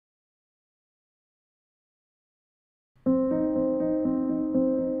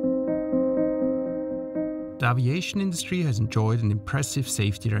aviation industry has enjoyed an impressive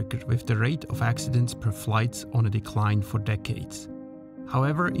safety record with the rate of accidents per flight on a decline for decades.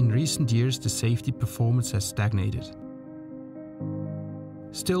 However, in recent years the safety performance has stagnated.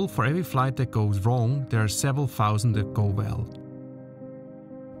 Still, for every flight that goes wrong, there are several thousand that go well.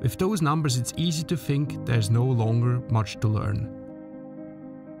 With those numbers, it's easy to think there's no longer much to learn.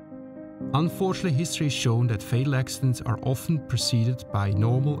 Unfortunately, history has shown that fatal accidents are often preceded by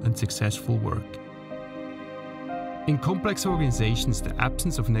normal and successful work. In complex organizations, the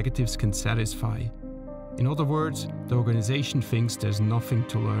absence of negatives can satisfy. In other words, the organization thinks there's nothing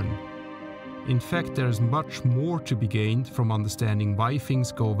to learn. In fact, there is much more to be gained from understanding why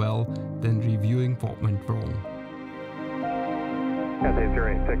things go well than reviewing what went wrong.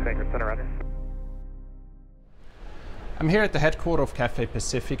 I'm here at the headquarters of Cathay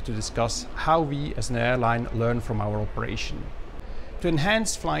Pacific to discuss how we as an airline learn from our operation. To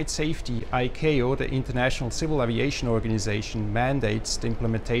enhance flight safety, ICAO, the International Civil Aviation Organization, mandates the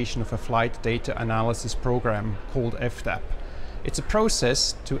implementation of a flight data analysis program called FDAP. It's a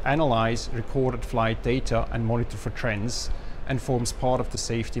process to analyze recorded flight data and monitor for trends, and forms part of the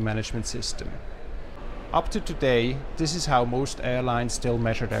safety management system. Up to today, this is how most airlines still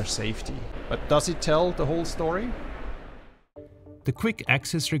measure their safety. But does it tell the whole story? The Quick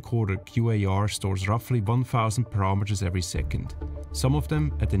Access Recorder QAR stores roughly 1,000 parameters every second, some of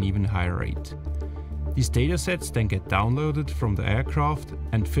them at an even higher rate. These datasets then get downloaded from the aircraft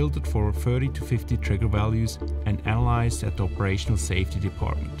and filtered for 30 to 50 trigger values and analyzed at the operational safety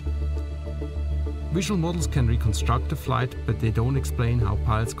department. Visual models can reconstruct the flight, but they don't explain how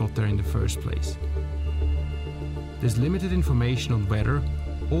pilots got there in the first place. There's limited information on weather.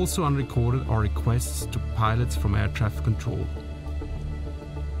 Also unrecorded are requests to pilots from air traffic control.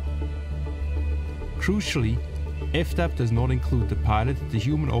 Crucially, FDAP does not include the pilot, the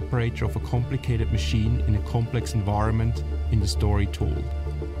human operator of a complicated machine in a complex environment, in the story told.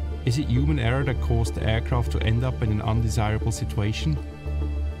 Is it human error that caused the aircraft to end up in an undesirable situation?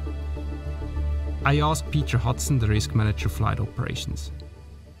 I asked Peter Hudson, the risk manager of flight operations.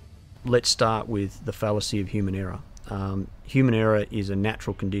 Let's start with the fallacy of human error. Human error is a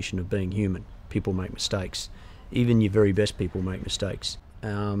natural condition of being human. People make mistakes. Even your very best people make mistakes.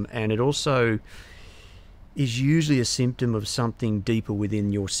 And it also is usually a symptom of something deeper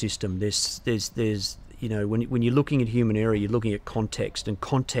within your system. There's you know, when you're looking at human error, you're looking at context, and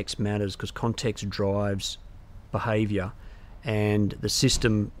context matters because context drives behaviour, and the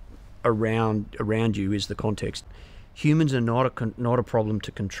system around you is the context. Humans are not a problem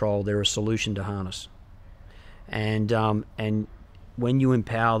to control; they're a solution to harness. And when you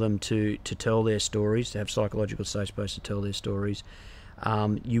empower them to tell their stories, to have psychological safe space to tell their stories,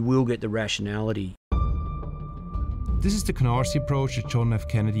 you will get the rationality. This is the Canarsie Approach at John F.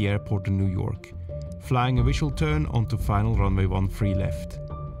 Kennedy Airport in New York, flying a visual turn onto final runway 13 left.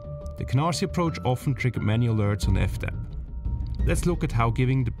 The Canarsie Approach often triggered many alerts on FDAP. Let's look at how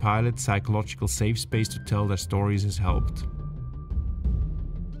giving the pilot psychological safe space to tell their stories has helped.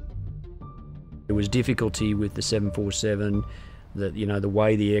 There was difficulty with the 747, the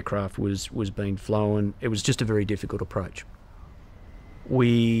way the aircraft was being flown. It was just a very difficult approach.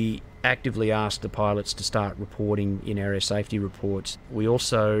 We actively asked the pilots to start reporting in area safety reports. We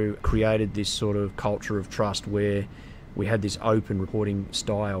also created this sort of culture of trust where we had this open reporting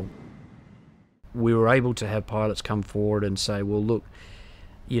style. We were able to have pilots come forward and say, well, look,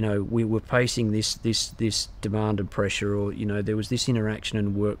 we were facing this demand and pressure, or there was this interaction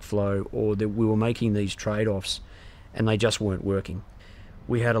and workflow, or that we were making these trade-offs and they just weren't working.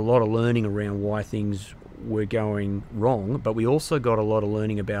 We had a lot of learning around why things were going wrong, but we also got a lot of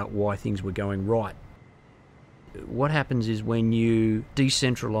learning about why things were going right. What happens is when you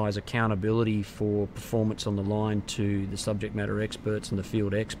decentralize accountability for performance on the line to the subject matter experts and the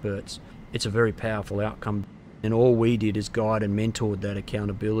field experts, it's a very powerful outcome. And all we did is guide and mentored that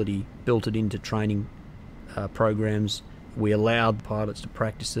accountability, built it into training programs. We allowed pilots to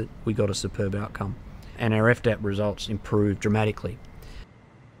practice it. We got a superb outcome. And our FDAP results improved dramatically.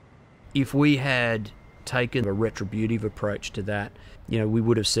 If we had taken a retributive approach to that, we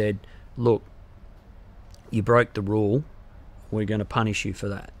would have said, look, you broke the rule, we're going to punish you for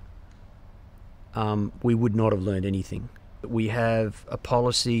that. We would not have learned anything. We have a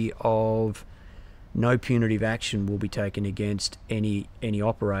policy of no punitive action will be taken against any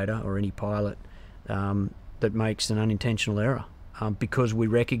operator or any pilot that makes an unintentional error, because we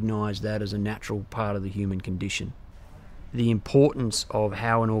recognise that as a natural part of the human condition. The importance of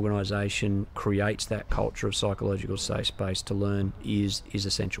how an organisation creates that culture of psychological safe space to learn is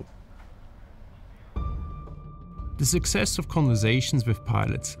essential. The success of conversations with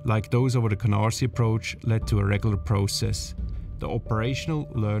pilots, like those over the Canarsie Approach, led to a regular process, the Operational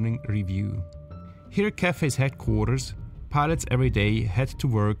Learning Review. Here at CAFE's headquarters, pilots every day head to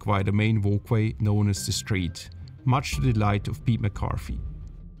work via the main walkway known as the street, much to the delight of Pete McCarthy.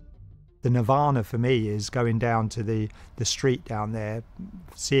 The nirvana for me is going down to the street down there,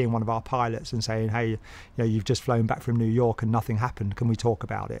 seeing one of our pilots and saying, hey, you've just flown back from New York and nothing happened, can we talk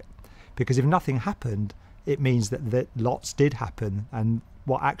about it? Because if nothing happened, it means that lots did happen, and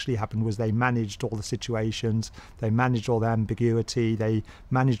what actually happened was they managed all the situations, they managed all the ambiguity, they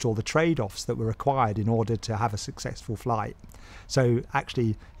managed all the trade-offs that were required in order to have a successful flight. So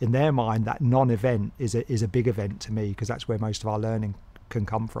actually, in their mind, that non-event is a big event to me, because that's where most of our learning can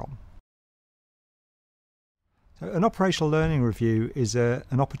come from. So an operational learning review is an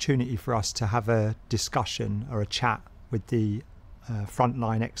opportunity for us to have a discussion or a chat with the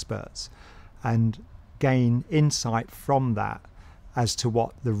frontline experts and gain insight from that as to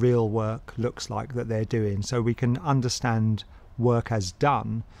what the real work looks like that they're doing, so we can understand work as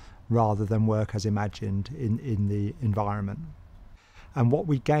done rather than work as imagined in the environment. And what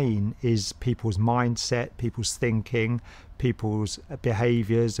we gain is people's mindset, people's thinking, people's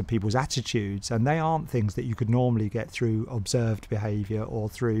behaviours and people's attitudes, and they aren't things that you could normally get through observed behaviour or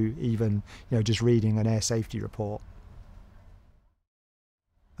through even just reading an air safety report.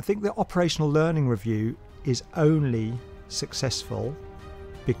 I think the operational learning review is only successful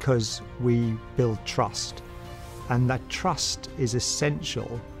because we build trust, and that trust is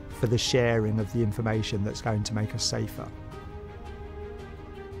essential for the sharing of the information that's going to make us safer.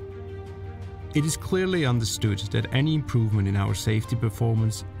 It is clearly understood that any improvement in our safety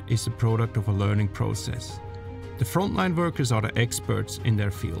performance is a product of a learning process. The frontline workers are the experts in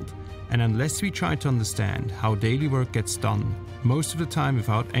their field, and unless we try to understand how daily work gets done, most of the time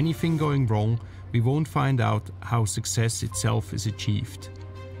without anything going wrong, we won't find out how success itself is achieved.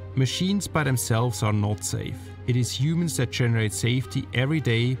 Machines by themselves are not safe. It is humans that generate safety every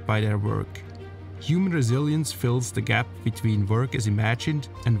day by their work. Human resilience fills the gap between work as imagined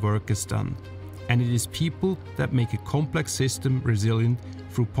and work as done. And it is people that make a complex system resilient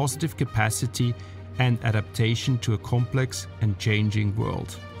through positive capacity and adaptation to a complex and changing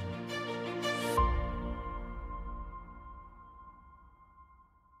world.